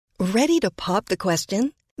Ready to pop the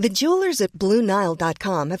question? The jewelers at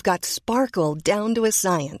BlueNile.com have got sparkle down to a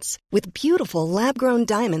science with beautiful lab-grown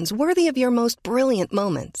diamonds worthy of your most brilliant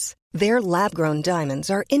moments. Their lab-grown diamonds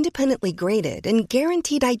are independently graded and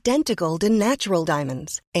guaranteed identical to natural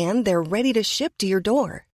diamonds, and they're ready to ship to your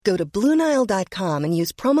door. Go to BlueNile.com and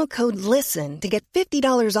use promo code LISTEN to get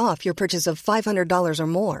 $50 off your purchase of $500 or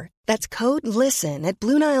more. That's code LISTEN at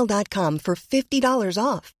BlueNile.com for $50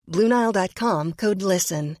 off. BlueNile.com, code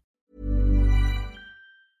LISTEN.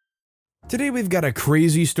 Today we've got a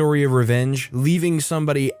crazy story of revenge, leaving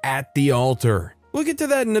somebody at the altar. We'll get to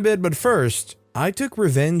that in a bit, but first, I took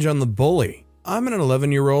revenge on the bully. I'm an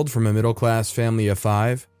 11-year-old from a middle-class family of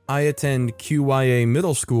 5. I attend QYA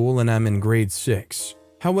middle school and I'm in grade 6.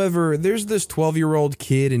 However, there's this 12-year-old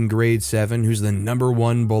kid in grade 7 who's the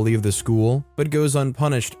 #1 bully of the school, but goes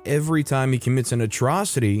unpunished every time he commits an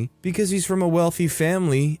atrocity because he's from a wealthy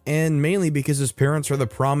family and mainly because his parents are the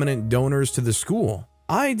prominent donors to the school.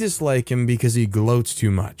 I dislike him because he gloats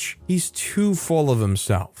too much. He's too full of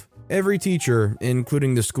himself. Every teacher,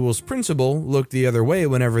 including the school's principal, looked the other way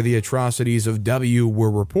whenever the atrocities of W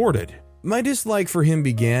were reported. My dislike for him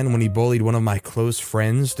began when he bullied one of my close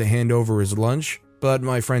friends to hand over his lunch, but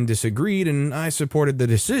my friend disagreed and I supported the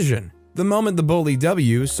decision. The moment the bully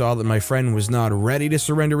W saw that my friend was not ready to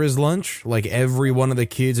surrender his lunch, like every one of the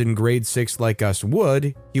kids in grade 6 like us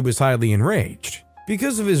would, he was highly enraged.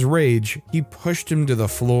 Because of his rage, he pushed him to the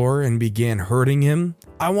floor and began hurting him.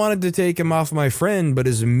 I wanted to take him off my friend, but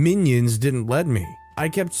his minions didn't let me. I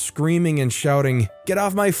kept screaming and shouting, "Get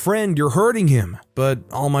off my friend, you're hurting him!" But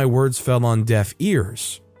all my words fell on deaf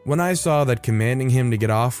ears. When I saw that commanding him to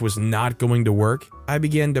get off was not going to work, I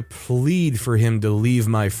began to plead for him to leave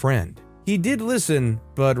my friend. He did listen,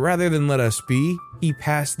 but rather than let us be, he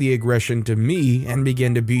passed the aggression to me and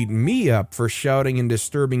began to beat me up for shouting and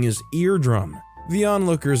disturbing his eardrum. The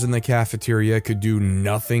onlookers in the cafeteria could do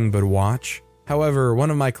nothing but watch. However, one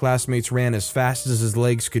of my classmates ran as fast as his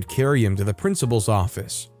legs could carry him to the principal's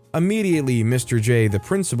office. Immediately, Mr. J, the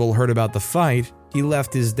principal, heard about the fight. He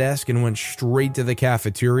left his desk and went straight to the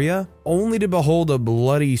cafeteria, only to behold a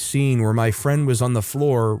bloody scene where my friend was on the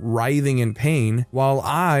floor, writhing in pain, while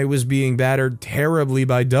I was being battered terribly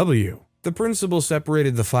by W. The principal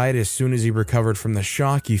separated the fight as soon as he recovered from the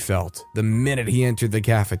shock he felt the minute he entered the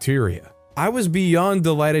cafeteria. I was beyond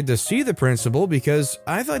delighted to see the principal because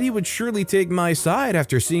I thought he would surely take my side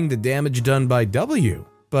after seeing the damage done by W.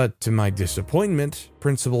 But to my disappointment,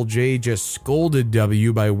 Principal J just scolded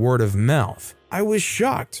W by word of mouth. I was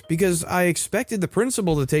shocked because I expected the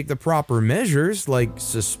principal to take the proper measures, like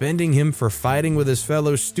suspending him for fighting with his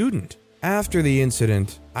fellow student. After the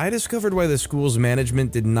incident, I discovered why the school's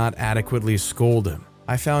management did not adequately scold him.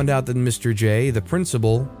 I found out that Mr. J, the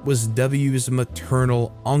principal, was W's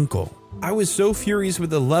maternal uncle. I was so furious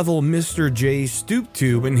with the level Mr. J stooped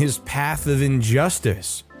to in his path of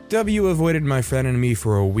injustice. W avoided my friend and me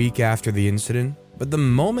for a week after the incident, but the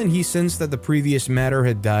moment he sensed that the previous matter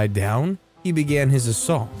had died down, he began his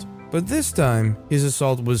assault. But this time, his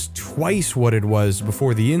assault was twice what it was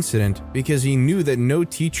before the incident because he knew that no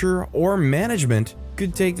teacher or management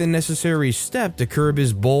could take the necessary step to curb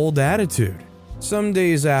his bold attitude. Some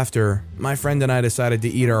days after, my friend and I decided to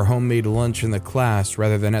eat our homemade lunch in the class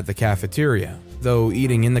rather than at the cafeteria. Though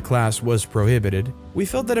eating in the class was prohibited, we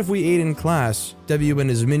felt that if we ate in class, W and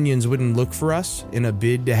his minions wouldn't look for us in a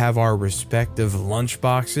bid to have our respective lunch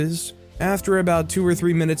boxes. After about 2 or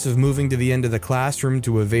 3 minutes of moving to the end of the classroom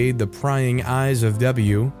to evade the prying eyes of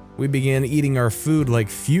W, we began eating our food like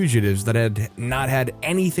fugitives that had not had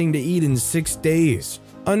anything to eat in 6 days.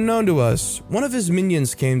 Unknown to us, one of his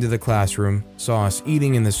minions came to the classroom, saw us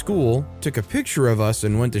eating in the school, took a picture of us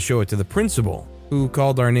and went to show it to the principal, who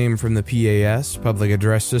called our name from the PAS, public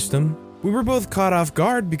address system. We were both caught off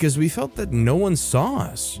guard because we felt that no one saw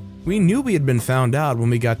us. We knew we had been found out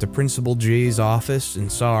when we got to Principal J's office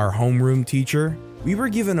and saw our homeroom teacher. We were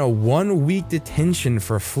given a 1-week detention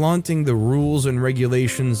for flaunting the rules and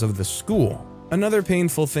regulations of the school. Another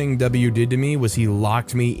painful thing W did to me was he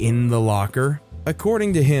locked me in the locker.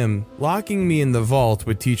 According to him, locking me in the vault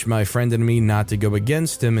would teach my friend and me not to go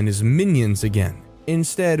against him and his minions again.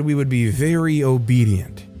 Instead, we would be very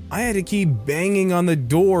obedient. I had to keep banging on the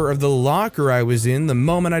door of the locker I was in the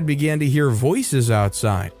moment I began to hear voices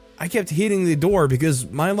outside. I kept hitting the door because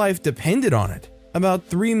my life depended on it. About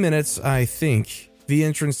 3 minutes, I think, the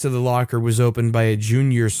entrance to the locker was opened by a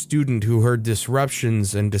junior student who heard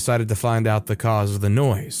disruptions and decided to find out the cause of the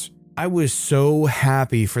noise. I was so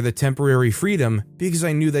happy for the temporary freedom because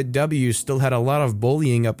I knew that W still had a lot of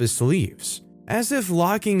bullying up his sleeves. As if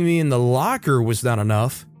locking me in the locker was not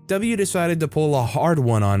enough, W decided to pull a hard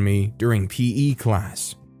one on me during PE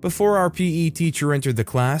class. Before our PE teacher entered the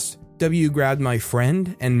class, W grabbed my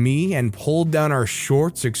friend and me and pulled down our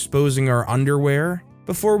shorts, exposing our underwear.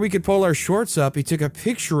 Before we could pull our shorts up, he took a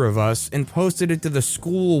picture of us and posted it to the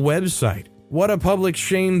school website. What a public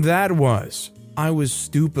shame that was. I was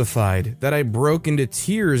stupefied that I broke into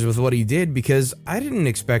tears with what he did because I didn't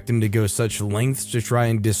expect him to go such lengths to try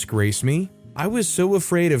and disgrace me. I was so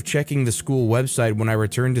afraid of checking the school website when I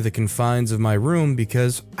returned to the confines of my room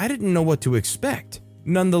because I didn't know what to expect.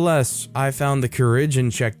 Nonetheless, I found the courage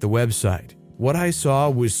and checked the website. What I saw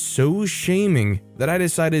was so shaming that I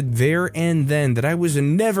decided there and then that I was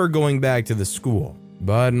never going back to the school.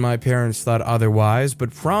 But my parents thought otherwise,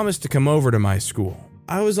 but promised to come over to my school.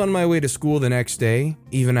 I was on my way to school the next day,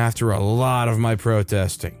 even after a lot of my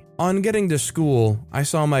protesting. On getting to school, I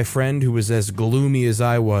saw my friend who was as gloomy as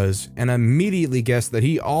I was, and immediately guessed that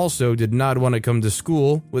he also did not want to come to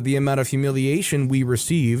school with the amount of humiliation we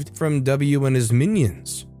received from W and his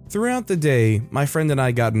minions. Throughout the day, my friend and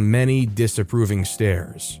I got many disapproving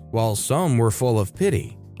stares, while some were full of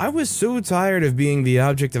pity. I was so tired of being the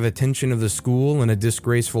object of attention of the school in a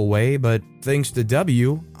disgraceful way, but thanks to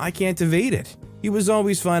W, I can't evade it. He was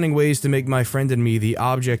always finding ways to make my friend and me the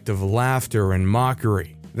object of laughter and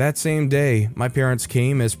mockery. That same day, my parents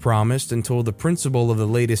came as promised and told the principal of the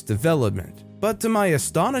latest development. But to my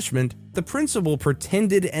astonishment, the principal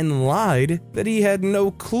pretended and lied that he had no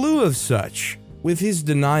clue of such. With his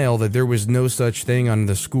denial that there was no such thing on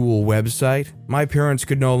the school website, my parents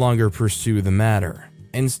could no longer pursue the matter.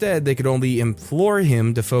 Instead, they could only implore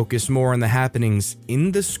him to focus more on the happenings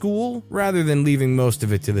in the school rather than leaving most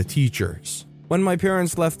of it to the teachers. When my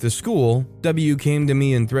parents left the school, W came to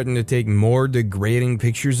me and threatened to take more degrading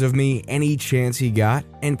pictures of me any chance he got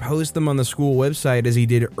and post them on the school website as he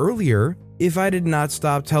did earlier if I did not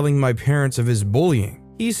stop telling my parents of his bullying.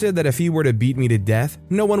 He said that if he were to beat me to death,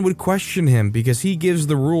 no one would question him because he gives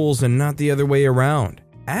the rules and not the other way around.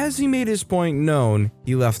 As he made his point known,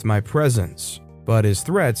 he left my presence, but his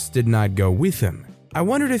threats did not go with him. I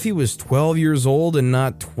wondered if he was 12 years old and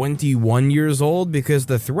not 21 years old because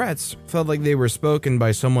the threats felt like they were spoken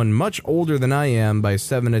by someone much older than I am by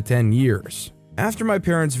 7 to 10 years. After my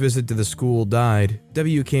parents' visit to the school died,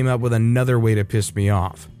 W came up with another way to piss me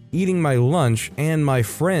off, eating my lunch and my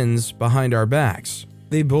friends behind our backs.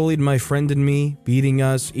 They bullied my friend and me, beating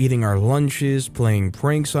us, eating our lunches, playing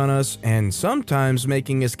pranks on us, and sometimes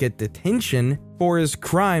making us get detention for his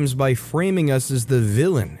crimes by framing us as the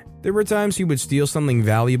villain. There were times he would steal something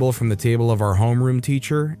valuable from the table of our homeroom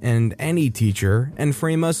teacher and any teacher and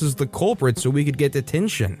frame us as the culprit so we could get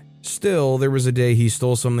detention. Still, there was a day he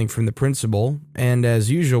stole something from the principal and,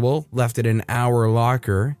 as usual, left it in our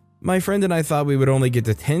locker. My friend and I thought we would only get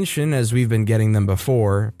detention as we've been getting them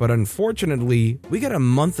before, but unfortunately, we got a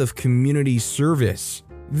month of community service.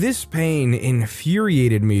 This pain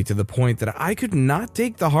infuriated me to the point that I could not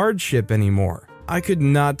take the hardship anymore. I could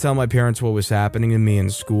not tell my parents what was happening to me in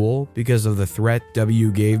school because of the threat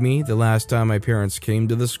W gave me the last time my parents came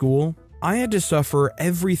to the school. I had to suffer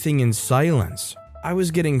everything in silence. I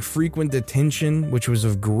was getting frequent detention, which was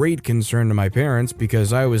of great concern to my parents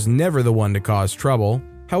because I was never the one to cause trouble.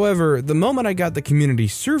 However, the moment I got the community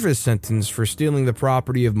service sentence for stealing the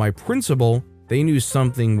property of my principal, they knew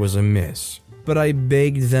something was amiss. But I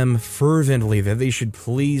begged them fervently that they should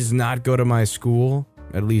please not go to my school,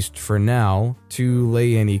 at least for now, to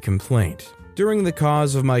lay any complaint. During the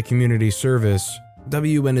cause of my community service,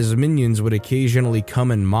 W and his minions would occasionally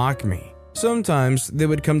come and mock me. Sometimes they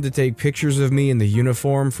would come to take pictures of me in the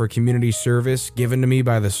uniform for community service given to me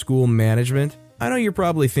by the school management. I know you're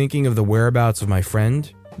probably thinking of the whereabouts of my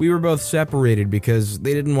friend. We were both separated because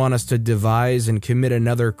they didn't want us to devise and commit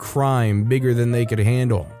another crime bigger than they could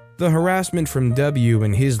handle. The harassment from W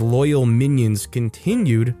and his loyal minions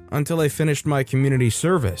continued until I finished my community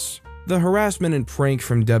service. The harassment and prank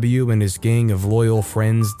from W and his gang of loyal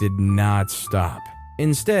friends did not stop.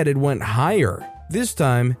 Instead, it went higher. This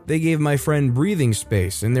time, they gave my friend breathing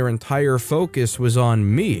space and their entire focus was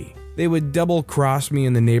on me. They would double-cross me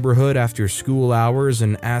in the neighborhood after school hours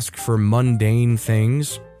and ask for mundane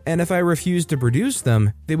things. And if I refused to produce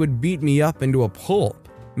them, they would beat me up into a pulp.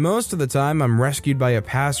 Most of the time, I'm rescued by a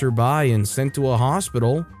passerby and sent to a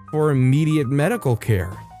hospital for immediate medical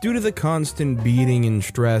care. Due to the constant beating and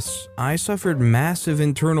stress, I suffered massive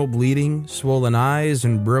internal bleeding, swollen eyes,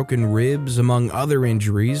 and broken ribs, among other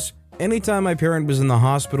injuries. Anytime my parent was in the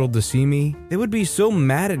hospital to see me, they would be so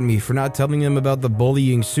mad at me for not telling them about the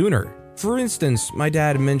bullying sooner. For instance, my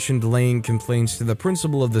dad mentioned laying complaints to the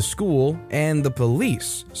principal of the school and the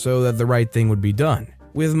police so that the right thing would be done.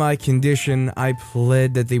 With my condition, I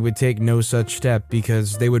pled that they would take no such step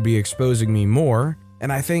because they would be exposing me more,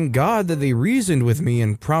 and I thank God that they reasoned with me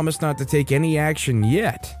and promised not to take any action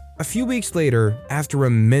yet. A few weeks later, after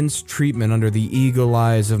immense treatment under the eagle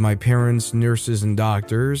eyes of my parents, nurses, and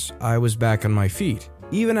doctors, I was back on my feet.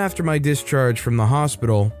 Even after my discharge from the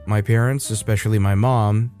hospital, my parents, especially my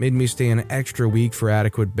mom, made me stay an extra week for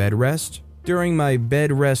adequate bed rest. During my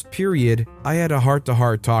bed rest period, I had a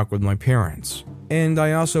heart-to-heart talk with my parents, and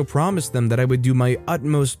I also promised them that I would do my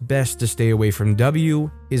utmost best to stay away from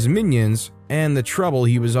W, his minions, and the trouble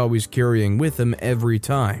he was always carrying with him every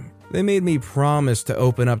time. They made me promise to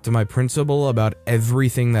open up to my principal about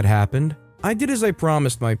everything that happened. I did as I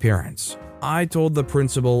promised my parents. I told the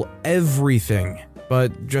principal everything,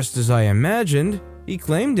 but just as I imagined, he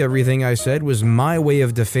claimed everything I said was my way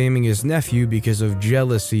of defaming his nephew because of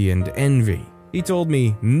jealousy and envy. He told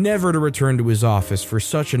me never to return to his office for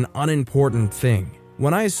such an unimportant thing.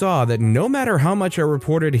 When I saw that no matter how much I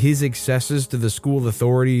reported his excesses to the school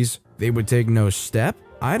authorities, they would take no step,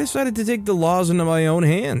 I decided to take the laws into my own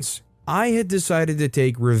hands. I had decided to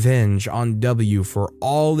take revenge on W for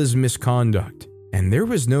all his misconduct, and there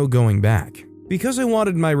was no going back. Because I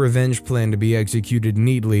wanted my revenge plan to be executed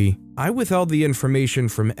neatly, I withheld the information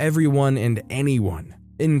from everyone and anyone,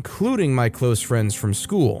 including my close friends from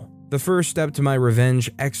school. The first step to my revenge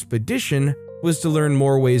expedition was to learn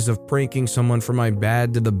more ways of pranking someone for my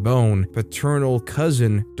bad-to-the-bone paternal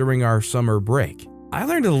cousin during our summer break. I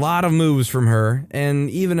learned a lot of moves from her, and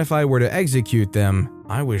even if I were to execute them,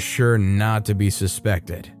 I was sure not to be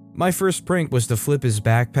suspected. My first prank was to flip his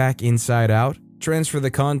backpack inside out, transfer the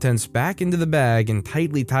contents back into the bag, and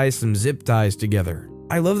tightly tie some zip ties together.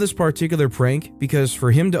 I love this particular prank because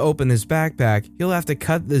for him to open his backpack, he'll have to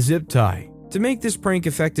cut the zip tie. To make this prank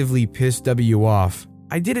effectively piss W off,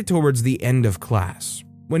 I did it towards the end of class,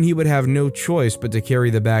 when he would have no choice but to carry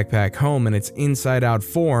the backpack home in its inside-out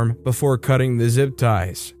form before cutting the zip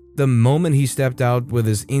ties. The moment he stepped out with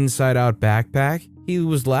his inside-out backpack, he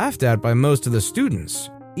was laughed at by most of the students,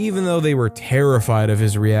 even though they were terrified of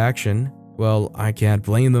his reaction. Well, I can't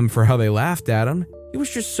blame them for how they laughed at him. He was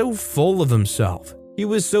just so full of himself. He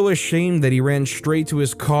was so ashamed that he ran straight to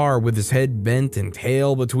his car with his head bent and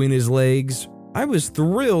tail between his legs. I was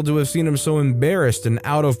thrilled to have seen him so embarrassed and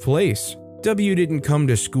out of place. W didn't come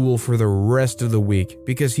to school for the rest of the week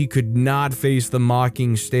because he could not face the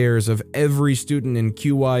mocking stares of every student in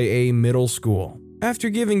QIA middle school. After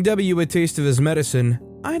giving W a taste of his medicine,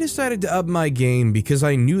 I decided to up my game because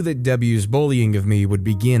I knew that W's bullying of me would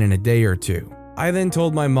begin in a day or two. I then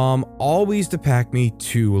told my mom always to pack me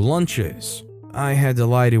 2 lunches. I had to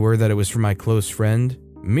lie to her that it was for my close friend.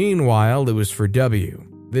 Meanwhile, it was for W.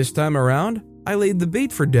 This time around, I laid the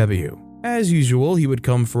bait for W. As usual, he would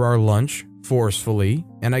come for our lunch, forcefully,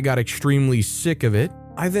 and I got extremely sick of it.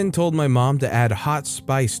 I then told my mom to add hot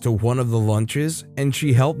spice to one of the lunches, and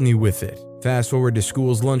she helped me with it. Fast forward to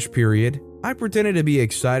school's lunch period, I pretended to be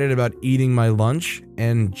excited about eating my lunch,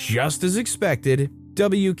 and just as expected,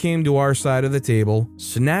 W came to our side of the table,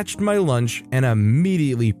 snatched my lunch, and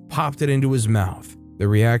immediately popped it into his mouth. The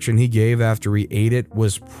reaction he gave after he ate it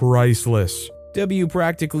was priceless. W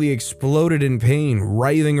practically exploded in pain,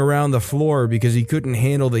 writhing around the floor because he couldn't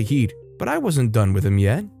handle the heat, but I wasn't done with him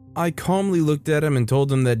yet. I calmly looked at him and told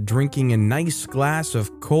him that drinking a nice glass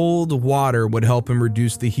of cold water would help him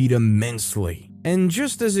reduce the heat immensely. And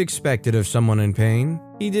just as expected of someone in pain,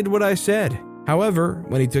 he did what I said. However,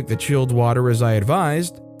 when he took the chilled water as I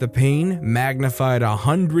advised, the pain magnified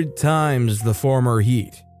 100 times the former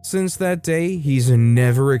heat. Since that day, he's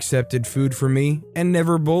never accepted food from me and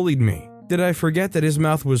never bullied me. Did I forget that his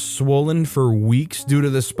mouth was swollen for weeks due to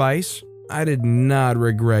the spice? I did not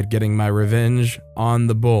regret getting my revenge on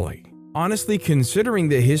the bully. Honestly, considering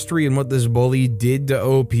the history and what this bully did to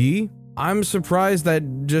OP, I'm surprised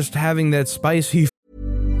that just having that spicy.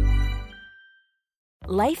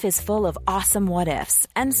 Life is full of awesome what-ifs,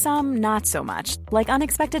 and some not so much, like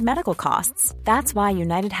unexpected medical costs. That's why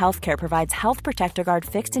United Healthcare provides Health Protector Guard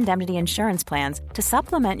fixed indemnity insurance plans to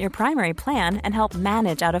supplement your primary plan and help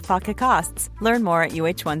manage out-of-pocket costs. Learn more at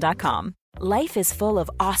uh1.com. Life is full of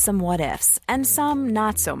awesome what-ifs, and some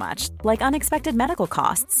not so much, like unexpected medical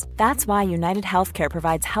costs. That's why United Healthcare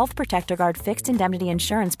provides Health Protector Guard fixed indemnity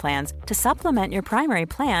insurance plans to supplement your primary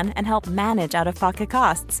plan and help manage out-of-pocket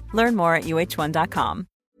costs. Learn more at uh1.com.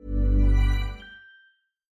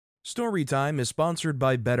 Storytime is sponsored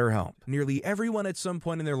by BetterHelp. Nearly everyone at some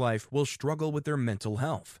point in their life will struggle with their mental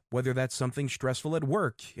health, whether that's something stressful at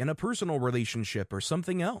work, in a personal relationship, or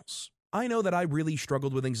something else. I know that I really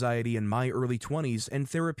struggled with anxiety in my early 20s, and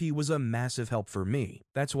therapy was a massive help for me.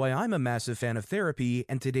 That's why I'm a massive fan of therapy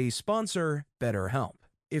and today's sponsor, BetterHelp.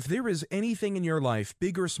 If there is anything in your life,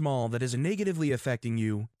 big or small, that is negatively affecting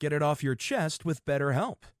you, get it off your chest with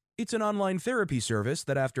BetterHelp. It's an online therapy service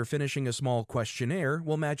that, after finishing a small questionnaire,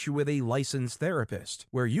 will match you with a licensed therapist,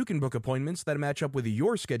 where you can book appointments that match up with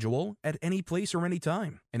your schedule at any place or any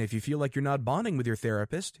time. And if you feel like you're not bonding with your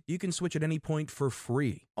therapist, you can switch at any point for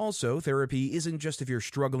free. Also, therapy isn't just if you're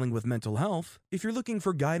struggling with mental health. If you're looking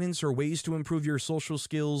for guidance or ways to improve your social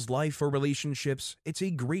skills, life, or relationships, it's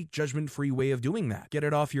a great judgment-free way of doing that. Get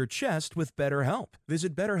it off your chest with BetterHelp.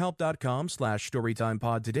 Visit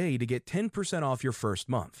BetterHelp.com/StorytimePod today to get 10% off your first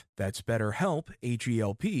month. That's BetterHelp,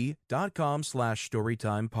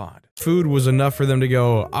 HELP.com/StorytimePod. Food was enough for them to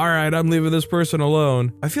go, all right, I'm leaving this person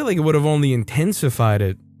alone. I feel like it would have only intensified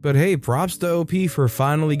it. But hey, props to OP for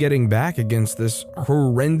finally getting back against this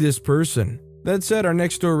horrendous person. That said, our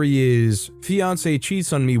next story is, fiance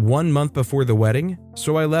cheats on me 1 month before the wedding,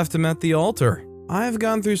 so I left him at the altar. I've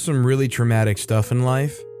gone through some really traumatic stuff in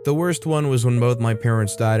life. The worst one was when both my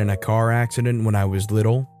parents died in a car accident when I was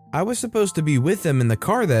little. I was supposed to be with them in the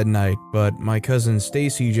car that night, but my cousin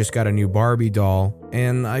Stacy just got a new Barbie doll,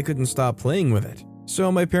 and I couldn't stop playing with it.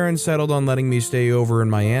 So my parents settled on letting me stay over in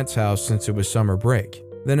my aunt's house since it was summer break.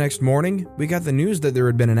 The next morning, we got the news that there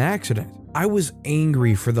had been an accident. I was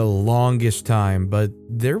angry for the longest time, but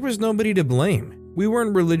there was nobody to blame. We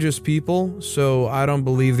weren't religious people, so I don't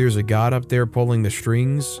believe there's a God up there pulling the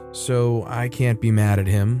strings, so I can't be mad at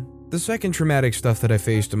him. The second traumatic stuff that I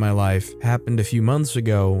faced in my life happened a few months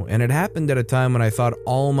ago, and it happened at a time when I thought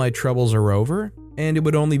all my troubles are over, and it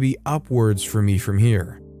would only be upwards for me from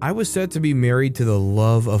here. I was set to be married to the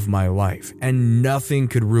love of my life, and nothing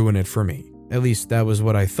could ruin it for me. At least that was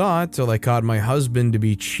what I thought, till I caught my husband to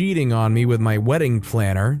be cheating on me with my wedding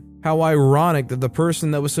planner. How ironic that the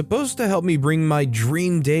person that was supposed to help me bring my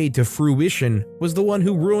dream day to fruition was the one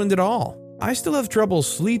who ruined it all. I still have trouble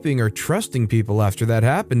sleeping or trusting people after that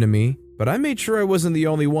happened to me, but I made sure I wasn't the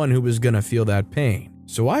only one who was gonna feel that pain.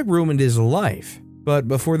 So I ruined his life. But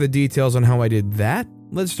before the details on how I did that,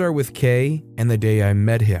 let's start with Kay and the day I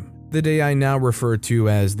met him. The day I now refer to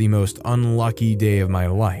as the most unlucky day of my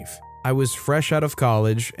life. I was fresh out of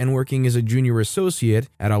college and working as a junior associate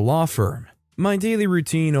at a law firm. My daily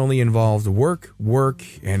routine only involved work,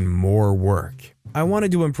 and more work. I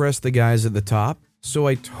wanted to impress the guys at the top, so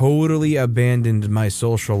I totally abandoned my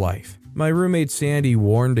social life. My roommate Sandy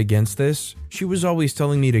warned against this. She was always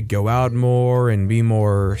telling me to go out more and be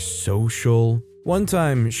more social. One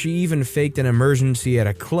time, she even faked an emergency at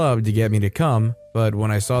a club to get me to come, but when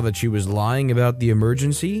I saw that she was lying about the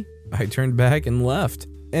emergency, I turned back and left.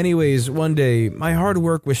 Anyways, one day, my hard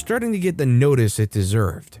work was starting to get the notice it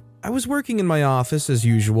deserved. I was working in my office as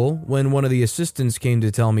usual when one of the assistants came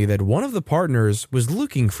to tell me that one of the partners was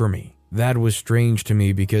looking for me. That was strange to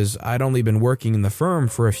me because I'd only been working in the firm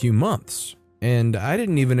for a few months, and I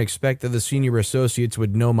didn't even expect that the senior associates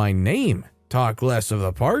would know my name, talk less of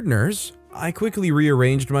the partners. I quickly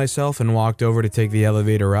rearranged myself and walked over to take the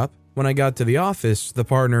elevator up. When I got to the office, the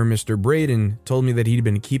partner, Mr. Braden, told me that he'd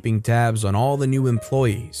been keeping tabs on all the new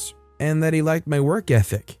employees and that he liked my work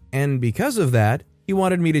ethic. And because of that, he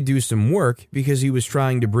wanted me to do some work because he was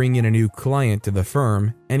trying to bring in a new client to the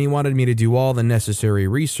firm and he wanted me to do all the necessary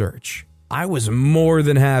research. I was more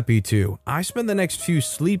than happy to. I spent the next few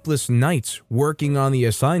sleepless nights working on the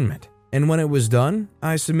assignment. And when it was done,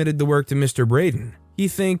 I submitted the work to Mr. Braden. He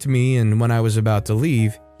thanked me, and when I was about to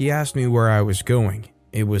leave, he asked me where I was going.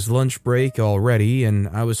 It was lunch break already, and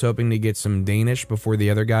I was hoping to get some Danish before the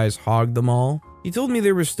other guys hogged them all. He told me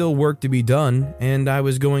there was still work to be done, and I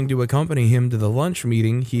was going to accompany him to the lunch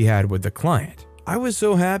meeting he had with the client. I was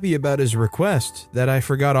so happy about his request that I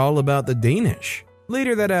forgot all about the Danish.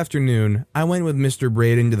 Later that afternoon, I went with Mr.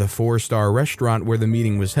 Braden to the 4-star restaurant where the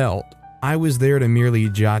meeting was held. I was there to merely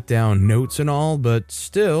jot down notes and all, but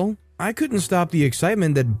still, I couldn't stop the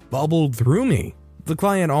excitement that bubbled through me. The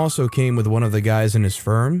client also came with one of the guys in his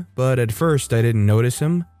firm, but at first I didn't notice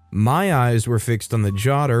him. My eyes were fixed on the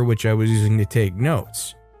jotter which I was using to take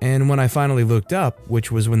notes. And when I finally looked up,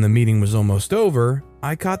 which was when the meeting was almost over,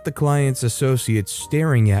 I caught the client's associate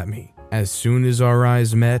staring at me. As soon as our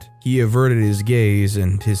eyes met, he averted his gaze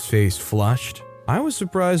and his face flushed. I was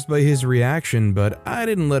surprised by his reaction, but I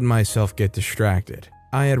didn't let myself get distracted.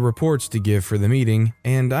 I had reports to give for the meeting,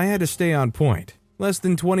 and I had to stay on point. Less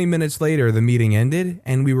than 20 minutes later, the meeting ended,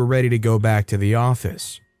 and we were ready to go back to the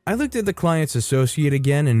office. I looked at the client's associate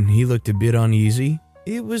again, and he looked a bit uneasy.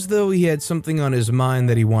 It was though he had something on his mind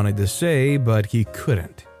that he wanted to say, but he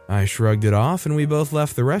couldn't. I shrugged it off, and we both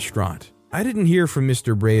left the restaurant. I didn't hear from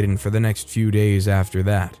Mr. Braden for the next few days after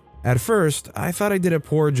that. At first, I thought I did a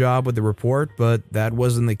poor job with the report, but that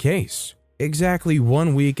wasn't the case. Exactly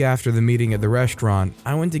 1 week after the meeting at the restaurant,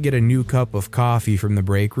 I went to get a new cup of coffee from the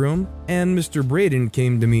break room, and Mr. Braden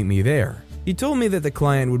came to meet me there. He told me that the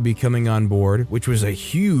client would be coming on board, which was a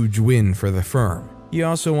huge win for the firm. He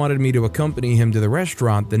also wanted me to accompany him to the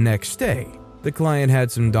restaurant the next day. The client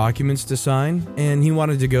had some documents to sign, and he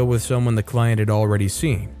wanted to go with someone the client had already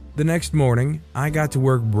seen. The next morning, I got to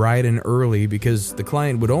work bright and early because the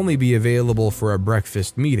client would only be available for a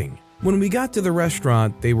breakfast meeting. When we got to the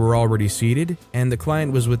restaurant, they were already seated, and the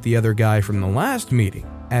client was with the other guy from the last meeting.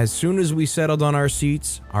 As soon as we settled on our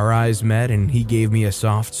seats, our eyes met and he gave me a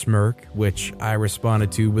soft smirk, which I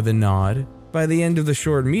responded to with a nod. By the end of the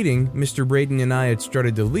short meeting, Mr. Braden and I had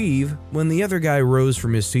started to leave when the other guy rose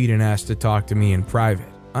from his seat and asked to talk to me in private.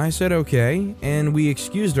 I said okay, and we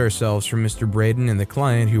excused ourselves from Mr. Braden and the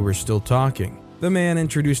client who were still talking. The man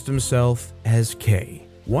introduced himself as Kay.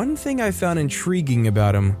 One thing I found intriguing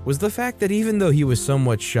about him was the fact that even though he was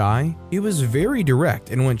somewhat shy, he was very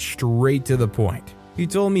direct and went straight to the point. He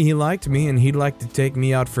told me he liked me and he'd like to take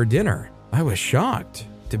me out for dinner. I was shocked.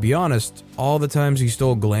 To be honest, all the times he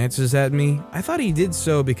stole glances at me, I thought he did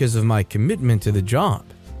so because of my commitment to the job.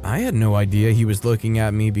 I had no idea he was looking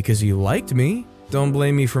at me because he liked me. Don't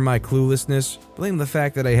blame me for my cluelessness. Blame the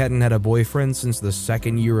fact that I hadn't had a boyfriend since the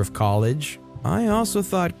second year of college. I also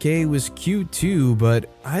thought Kay was cute too, but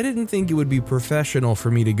I didn't think it would be professional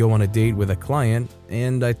for me to go on a date with a client,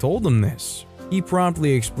 and I told him this. He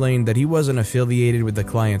promptly explained that he wasn't affiliated with the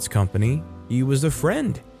client's company, he was a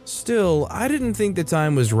friend. Still, I didn't think the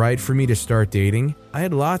time was right for me to start dating. I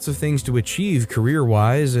had lots of things to achieve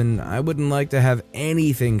career-wise, and I wouldn't like to have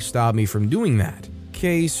anything stop me from doing that.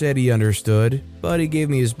 Kay said he understood, but he gave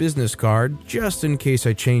me his business card just in case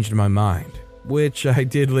I changed my mind. Which I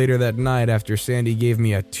did later that night after Sandy gave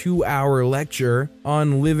me a 2-hour lecture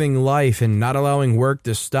on living life and not allowing work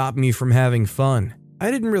to stop me from having fun.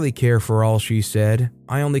 I didn't really care for all she said.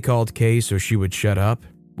 I only called Kay so she would shut up.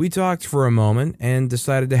 We talked for a moment and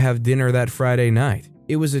decided to have dinner that Friday night.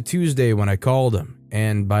 It was a Tuesday when I called him,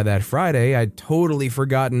 and by that Friday I'd totally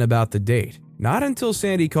forgotten about the date. Not until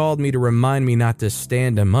Sandy called me to remind me not to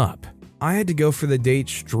stand him up. I had to go for the date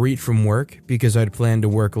straight from work because I'd planned to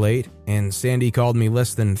work late, and Sandy called me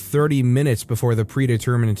less than 30 minutes before the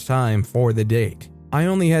predetermined time for the date. I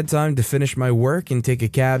only had time to finish my work and take a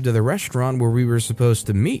cab to the restaurant where we were supposed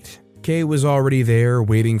to meet. Kay was already there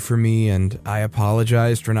waiting for me, and I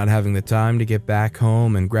apologized for not having the time to get back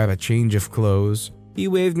home and grab a change of clothes. He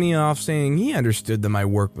waved me off saying he understood that my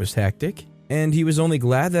work was hectic, and he was only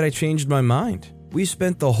glad that I changed my mind. We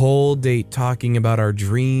spent the whole date talking about our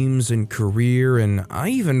dreams and career, and I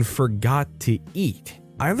even forgot to eat.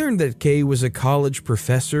 I learned that Kay was a college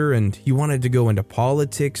professor and he wanted to go into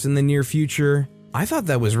politics in the near future. I thought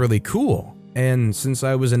that was really cool, and since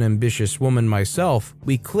I was an ambitious woman myself,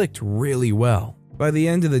 we clicked really well. By the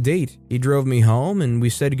end of the date, he drove me home and we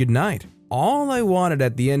said goodnight. All I wanted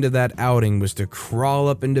at the end of that outing was to crawl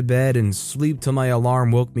up into bed and sleep till my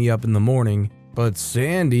alarm woke me up in the morning. But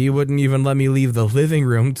Sandy wouldn't even let me leave the living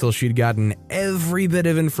room till she'd gotten every bit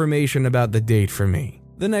of information about the date from me.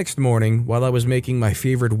 The next morning, while I was making my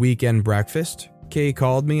favorite weekend breakfast, Kay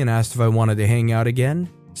called me and asked if I wanted to hang out again.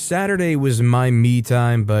 Saturday was my me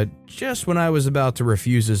time, but just when I was about to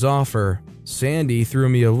refuse his offer, Sandy threw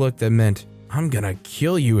me a look that meant, "I'm gonna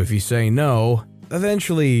kill you if you say no."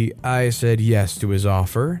 Eventually, I said yes to his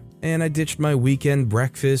offer, and I ditched my weekend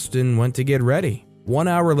breakfast and went to get ready. 1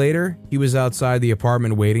 hour later, he was outside the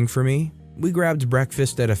apartment waiting for me. We grabbed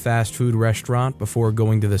breakfast at a fast food restaurant before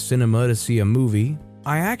going to the cinema to see a movie.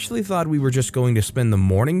 I actually thought we were just going to spend the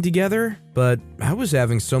morning together, but I was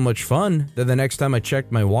having so much fun that the next time I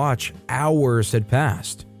checked my watch, hours had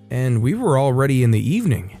passed, and we were already in the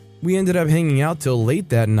evening. We ended up hanging out till late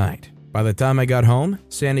that night. By the time I got home,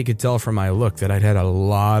 Sandy could tell from my look that I'd had a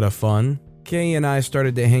lot of fun. Kay and I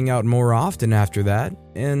started to hang out more often after that,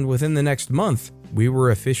 and within the next month, we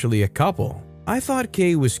were officially a couple. I thought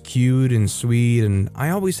Kay was cute and sweet, and I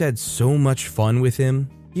always had so much fun with him.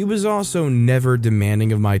 He was also never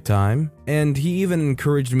demanding of my time, and he even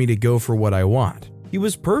encouraged me to go for what I want. He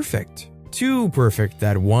was perfect. Too perfect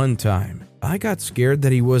that one time. I got scared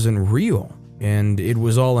that he wasn't real, and it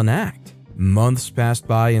was all an act. Months passed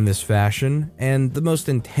by in this fashion, and the most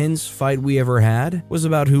intense fight we ever had was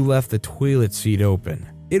about who left the toilet seat open.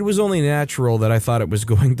 It was only natural that I thought it was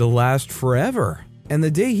going to last forever. And the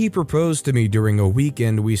day he proposed to me during a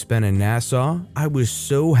weekend we spent in Nassau, I was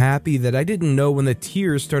so happy that I didn't know when the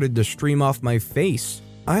tears started to stream off my face.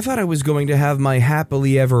 I thought I was going to have my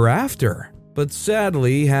happily ever after. But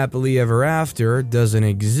sadly, happily ever after doesn't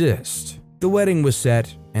exist. The wedding was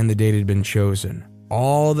set, and the date had been chosen.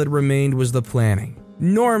 All that remained was the planning.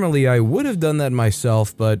 Normally, I would have done that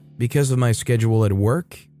myself, but because of my schedule at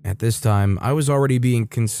work, at this time, I was already being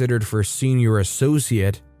considered for senior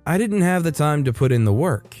associate. I didn't have the time to put in the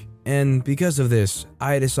work, and because of this,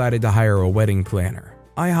 I decided to hire a wedding planner.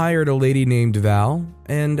 I hired a lady named Val,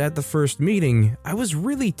 and at the first meeting, I was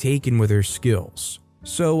really taken with her skills.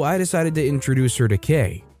 So I decided to introduce her to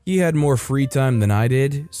Kay. He had more free time than I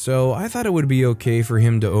did, so I thought it would be okay for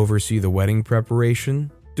him to oversee the wedding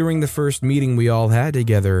preparation. During the first meeting we all had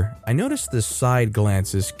together, I noticed the side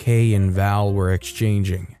glances Kay and Val were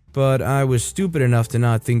exchanging, but I was stupid enough to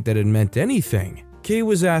not think that it meant anything. Kay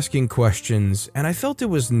was asking questions, and I felt it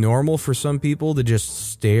was normal for some people to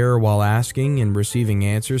just stare while asking and receiving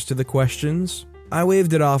answers to the questions. I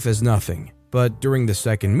waved it off as nothing, but during the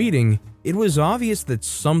second meeting, it was obvious that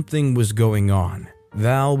something was going on.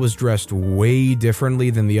 Val was dressed way differently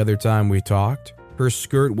than the other time we talked. Her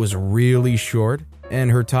skirt was really short, and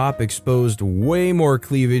her top exposed way more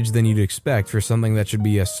cleavage than you'd expect for something that should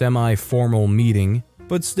be a semi-formal meeting.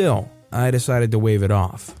 But still, I decided to wave it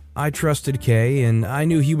off. I trusted Kay, and I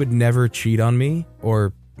knew he would never cheat on me,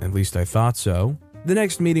 or at least I thought so. The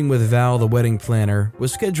next meeting with Val, the wedding planner,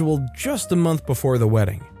 was scheduled just a month before the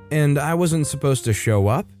wedding, and I wasn't supposed to show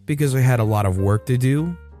up because I had a lot of work to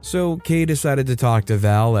do. So Kay decided to talk to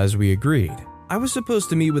Val as we agreed. I was supposed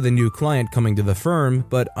to meet with a new client coming to the firm,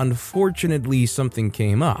 but unfortunately something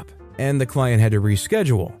came up, and the client had to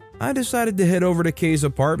reschedule. I decided to head over to Kay's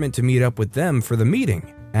apartment to meet up with them for the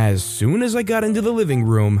meeting. As soon as I got into the living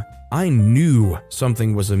room, I knew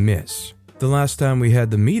something was amiss. The last time we had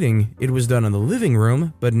the meeting, it was done in the living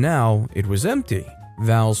room, but now it was empty.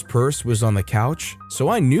 Val's purse was on the couch, so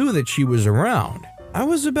I knew that she was around. I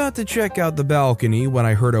was about to check out the balcony when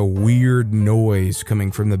I heard a weird noise coming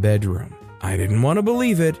from the bedroom. I didn't want to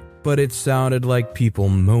believe it, but it sounded like people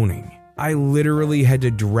moaning. I literally had to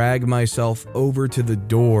drag myself over to the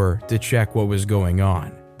door to check what was going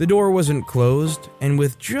on. The door wasn't closed, and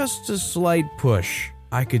with just a slight push,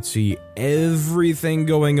 I could see everything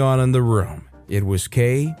going on in the room. It was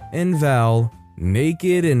Kay and Val,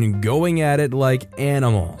 naked and going at it like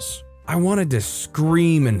animals. I wanted to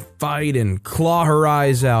scream and fight and claw her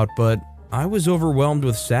eyes out, but I was overwhelmed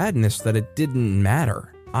with sadness that it didn't matter.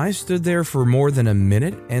 I stood there for more than a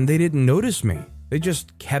minute and they didn't notice me. They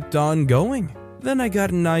just kept on going. Then I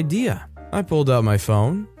got an idea. I pulled out my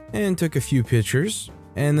phone and took a few pictures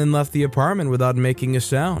and then left the apartment without making a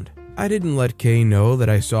sound. I didn't let Kay know that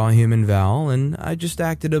I saw him and Val, and I just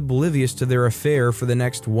acted oblivious to their affair for the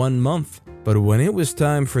next 1 month. But when it was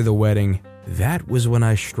time for the wedding, that was when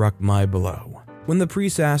I struck my blow. When the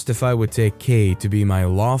priest asked if I would take Kay to be my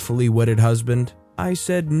lawfully wedded husband, I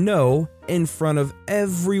said no in front of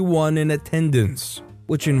everyone in attendance,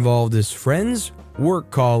 which involved his friends,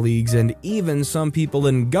 work colleagues, and even some people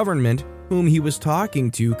in government whom he was talking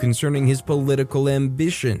to concerning his political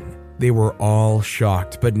ambition. They were all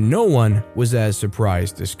shocked, but no one was as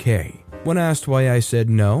surprised as Kay. When asked why I said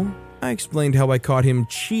no, I explained how I caught him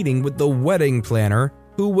cheating with the wedding planner,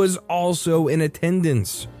 who was also in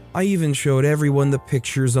attendance. I even showed everyone the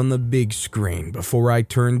pictures on the big screen before I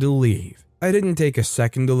turned to leave. I didn't take a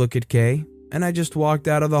second to look at Kay, and I just walked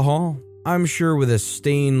out of the hall. I'm sure with a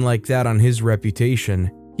stain like that on his reputation,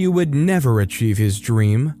 he would never achieve his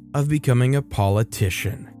dream of becoming a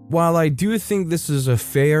politician. While I do think this is a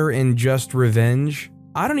fair and just revenge,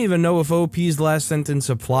 I don't even know if OP's last sentence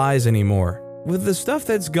applies anymore. With the stuff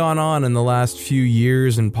that's gone on in the last few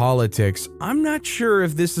years in politics, I'm not sure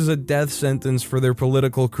if this is a death sentence for their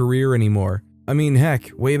political career anymore. I mean,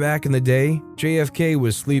 heck, way back in the day, JFK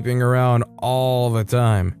was sleeping around all the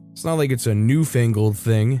time. It's not like it's a newfangled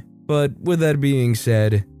thing. But with that being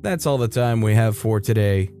said, that's all the time we have for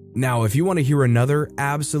today. Now, if you want to hear another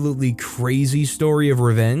absolutely crazy story of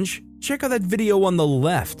revenge, check out that video on the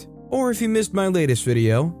left. Or if you missed my latest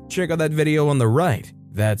video, check out that video on the right.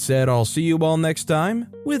 That said, I'll see you all next time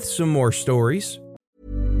with some more stories.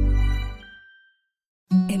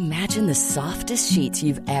 Imagine the softest sheets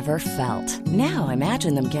you've ever felt. Now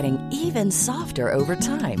imagine them getting even softer over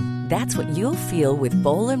time. That's what you'll feel with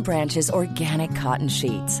Boll & Branch's organic cotton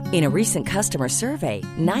sheets. In a recent customer survey,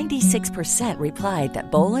 96% replied that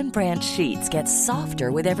Boll & Branch sheets get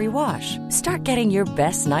softer with every wash. Start getting your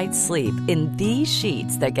best night's sleep in these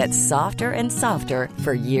sheets that get softer and softer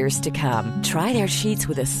for years to come. Try their sheets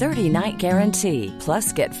with a 30-night guarantee.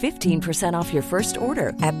 Plus, get 15% off your first order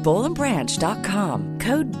at bollandbranch.com.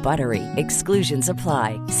 Code BUTTERY. Exclusions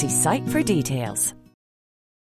apply. See site for details.